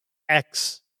achieve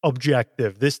X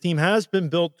objective. This team has been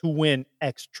built to win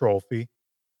X trophy.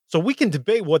 So we can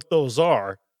debate what those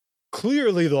are.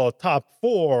 Clearly, the top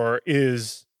four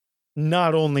is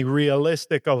not only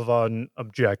realistic of an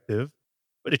objective,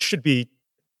 but it should be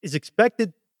is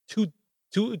expected too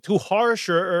harsh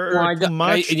or too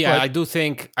much. I do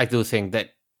think that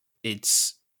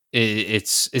it's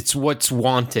what's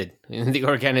wanted in the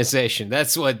organization.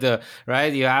 That's what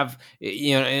you have.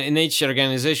 In each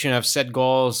organization, you have set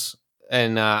goals,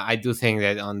 and I do think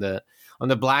that on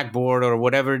the blackboard or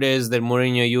whatever it is that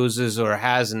Mourinho uses or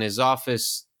has in his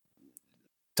office,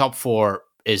 top four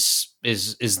is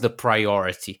the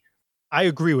priority. I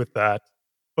agree with that,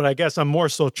 but I guess I'm more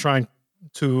so trying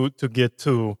to get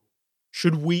to,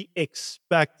 should we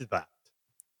expect that?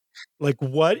 Like,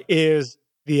 what is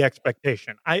the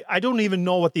expectation? I don't even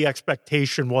know what the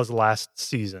expectation was last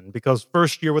season, because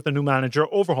first year with a new manager,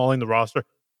 overhauling the roster,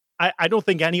 I don't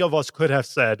think any of us could have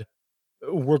said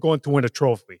we're going to win a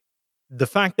trophy. The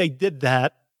fact they did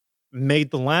that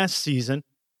made the last season.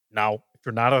 Now, if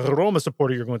you're not a Roma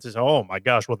supporter, you're going to say, oh my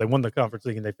gosh, well, they won the Conference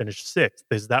League and they finished sixth.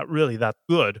 Is that really that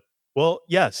good? Well,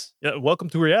 yes. Welcome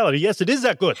to reality. Yes, it is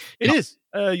that good. It is.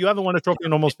 You haven't won a trophy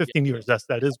in almost 15 years.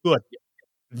 That is good.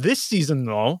 This season,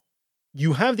 though,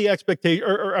 you have the expectation,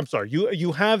 or I'm sorry,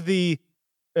 you have the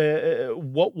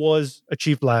what was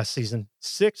achieved last season: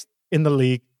 sixth in the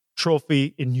league,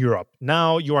 trophy in Europe.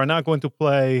 Now you are not going to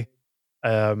play.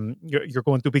 You're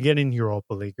going to begin in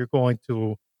Europa League. You're going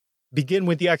to begin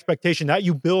with the expectation that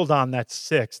you build on that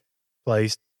sixth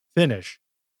place finish.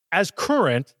 As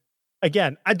current,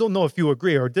 again, I don't know if you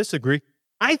agree or disagree.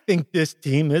 I think this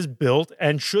team is built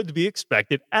and should be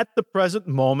expected at the present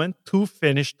moment to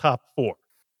finish top four.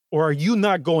 Or are you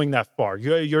not going that far?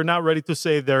 You're not ready to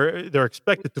say they're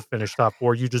expected to finish top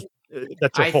four. You just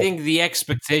that's your I hope. think the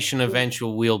expectation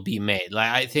eventually will be made. Like,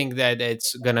 I think that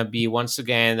it's gonna be once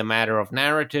again a matter of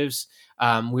narratives.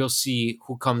 We'll see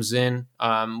who comes in.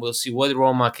 We'll see what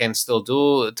Roma can still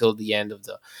do until the end of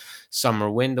the summer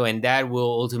window, and that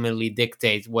will ultimately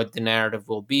dictate what the narrative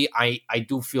will be. I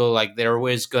do feel like there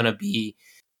is gonna be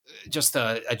just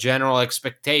a general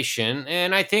expectation,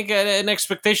 and I think an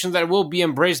expectation that will be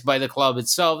embraced by the club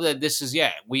itself, that this is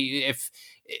if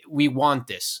we want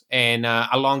this, and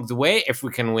along the way, if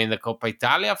we can win the Coppa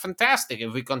Italia, fantastic.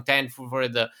 If we contend for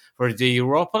the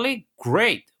Europa League,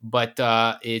 great. But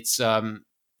it's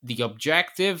the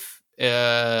objective,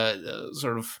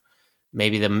 sort of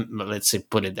maybe let's say,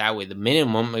 put it that way, the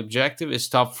minimum objective is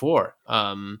top four,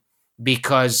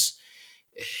 because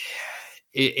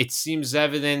it seems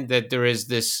evident that there is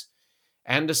this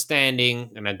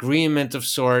understanding, an agreement of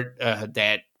sort,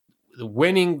 that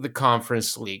winning the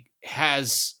Conference League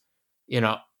has,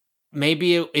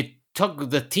 maybe it took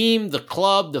the team, the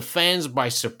club, the fans by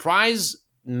surprise.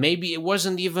 Maybe it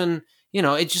wasn't even,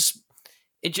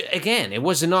 it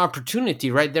was an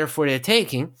opportunity right there for the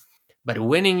taking, but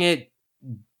winning it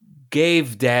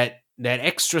gave that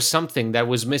extra something that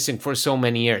was missing for so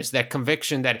many years, that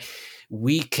conviction that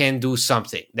we can do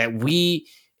something, that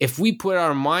if we put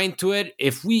our mind to it,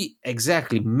 if we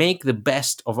exactly make the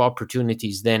best of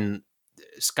opportunities, then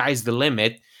sky's the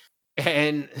limit.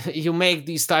 And you make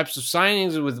these types of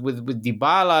signings with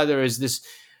Dybala. There is this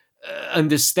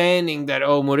understanding that,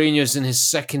 Mourinho's in his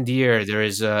second year. There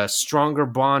is a stronger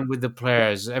bond with the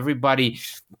players. Everybody,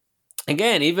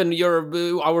 again, even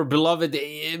our beloved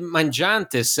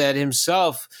Mangiante said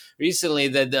himself recently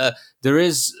that there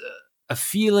is a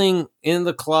feeling in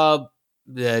the club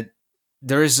that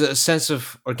there is a sense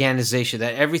of organization,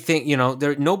 that everything,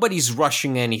 nobody's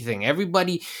rushing anything.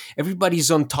 Everybody's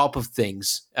on top of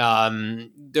things.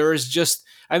 There is just,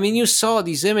 you saw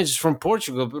these images from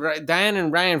Portugal, Diane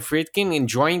and Ryan Friedkin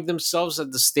enjoying themselves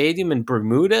at the stadium in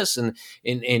Bermudas and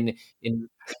in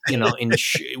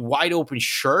wide open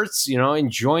shirts,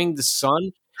 enjoying the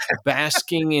sun,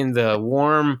 basking in the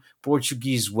warm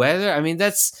Portuguese weather.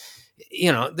 That's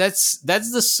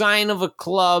the sign of a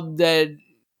club that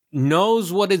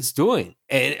knows what it's doing.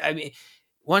 And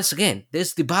once again,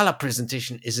 this Dybala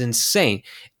presentation is insane.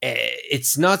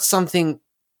 It's not something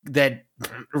that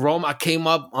Roma came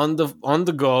up on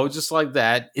the go just like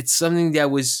that. It's something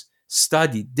that was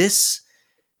studied. This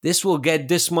will get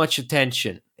this much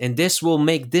attention, and this will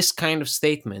make this kind of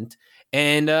statement.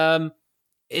 And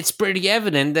it's pretty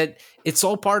evident that it's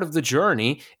all part of the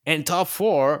journey, and top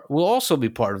four will also be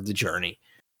part of the journey.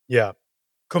 Yeah,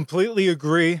 completely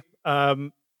agree.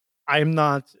 I'm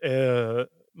not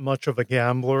much of a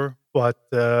gambler, but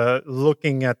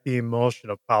looking at the emotion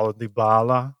of Paulo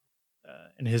Dybala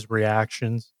and his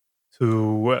reactions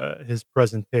to his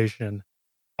presentation,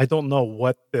 I don't know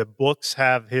what the books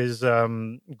have his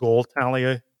goal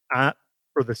tally at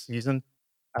for the season.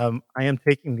 I am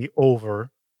taking the over.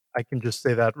 I can just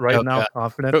say that right now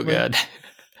confidently. Oh,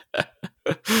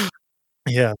 God.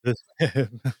 Yeah,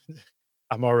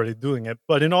 I'm already doing it.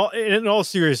 But in all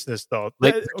seriousness, though,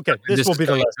 okay, this will be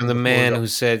the lesson. The man who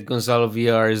said Gonzalo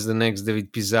Villar is the next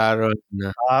David Pizarro.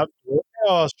 No.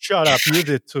 Oh, shut up! You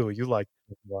did too. You liked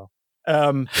it as well.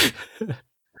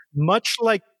 Much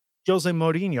like Jose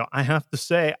Mourinho, I have to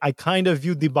say, I kind of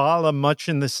view Dybala much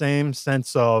in the same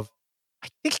sense of, I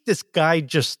think this guy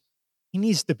he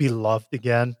needs to be loved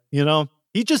again.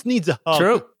 He just needs a hug.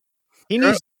 True. He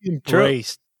needs to be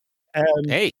embraced.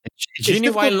 Hey, Gini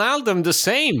Wijnaldum, the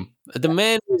same. The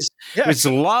man is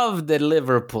loved at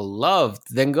Liverpool,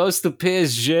 loved. Then goes to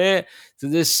PSG, to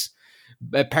this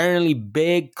apparently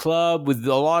big club with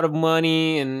a lot of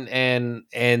money and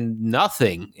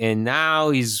nothing. And now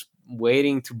he's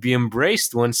waiting to be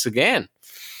embraced once again.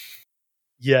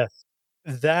 Yes,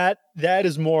 that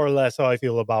is more or less how I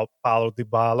feel about Paulo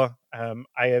Dybala.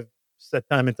 I have said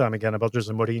time and time again about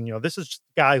Jose Mourinho. This is just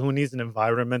a guy who needs an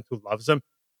environment who loves him.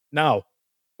 Now,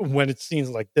 when it seems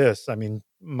like this,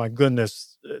 my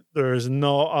goodness, there is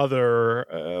no other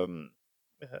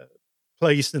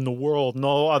place in the world,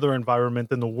 no other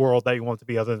environment in the world that you want to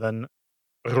be other than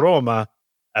Roma.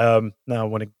 Now,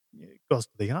 when it goes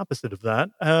to the opposite of that,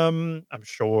 I'm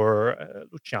sure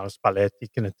Luciano Spalletti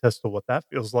can attest to what that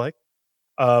feels like.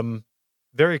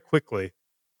 Very quickly,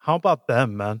 how about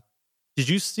them, man? Did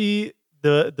you see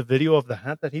the video of the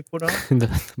hat that he put on?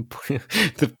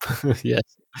 Yes,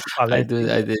 I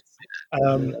did.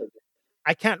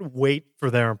 I can't wait for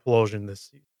their implosion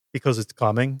this season because it's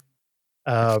coming.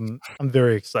 I'm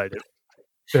very excited.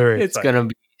 It's gonna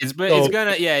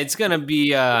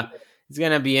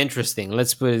be interesting.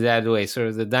 Let's put it that way. Sort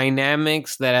of the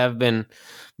dynamics that have been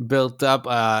built up. De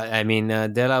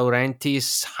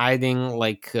Laurentiis hiding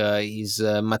like he's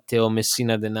Matteo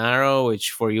Messina Denaro,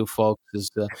 which for you folks is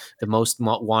the most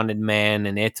wanted man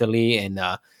in Italy, and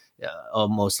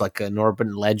almost like an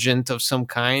urban legend of some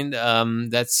kind.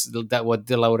 That's what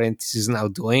De Laurentiis is now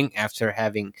doing after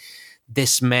having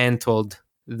dismantled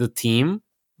the team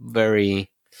very,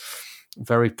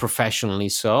 very professionally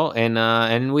so.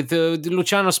 And with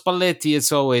Luciano Spalletti,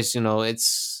 it's always,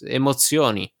 it's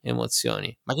emozioni.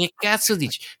 Ma che cazzo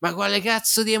dici? Ma quale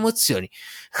cazzo di emozioni?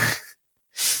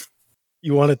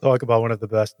 You want to talk about one of the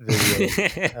best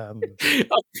videos? Of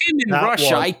him in that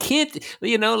Russia. was- I can't,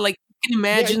 you can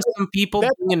imagine some people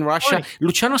that's being in Russia. funny.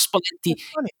 Luciano Spalletti That's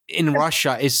funny. in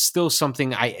Russia is still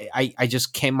something I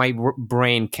just can't, my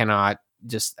brain cannot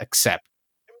just accept.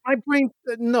 My brain,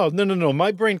 no.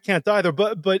 My brain can't either.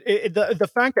 But the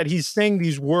fact that he's saying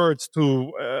these words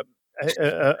to a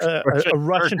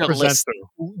Russian journalist. presenter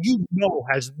who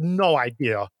has no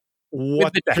idea what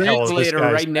With the the hell is this translator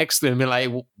guy's right next to him, and like,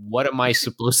 what am I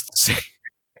supposed to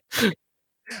say?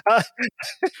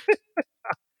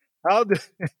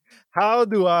 How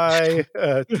do I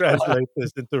translate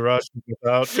this into Russian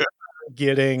without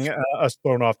getting us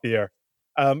thrown off the air?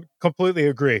 Completely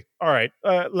agree. All right,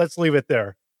 let's leave it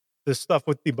there. The stuff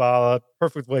with Dybala,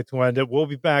 perfect way to end it. We'll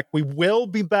be back. We will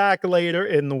be back later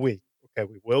in the week. Okay,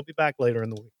 we will be back later in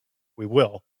the week. We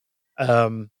will.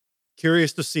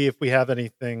 Curious to see if we have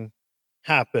anything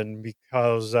happen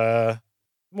because,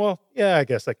 well, yeah, I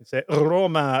guess I can say it.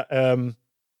 Roma,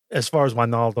 as far as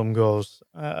Wijnaldum goes,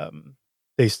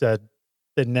 they said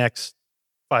the next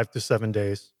 5 to 7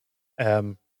 days,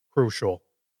 crucial.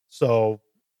 So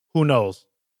who knows?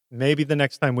 Maybe the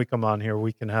next time we come on here,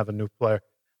 we can have a new player.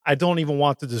 I don't even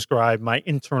want to describe my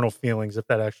internal feelings if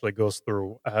that actually goes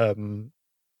through.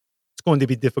 It's going to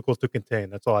be difficult to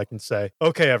contain. That's all I can say.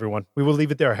 Okay, everyone, we will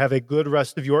leave it there. Have a good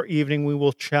rest of your evening. We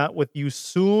will chat with you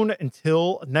soon.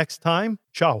 Until next time,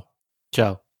 ciao.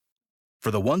 Ciao. For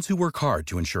the ones who work hard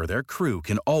to ensure their crew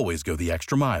can always go the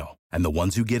extra mile, and the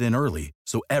ones who get in early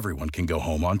so everyone can go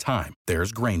home on time,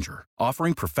 there's Grainger,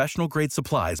 offering professional-grade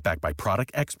supplies backed by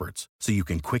product experts so you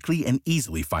can quickly and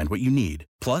easily find what you need.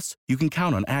 Plus, you can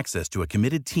count on access to a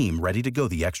committed team ready to go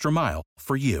the extra mile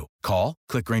for you. Call,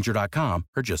 click Grainger.com,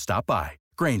 or just stop by.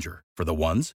 Grainger, for the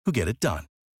ones who get it done.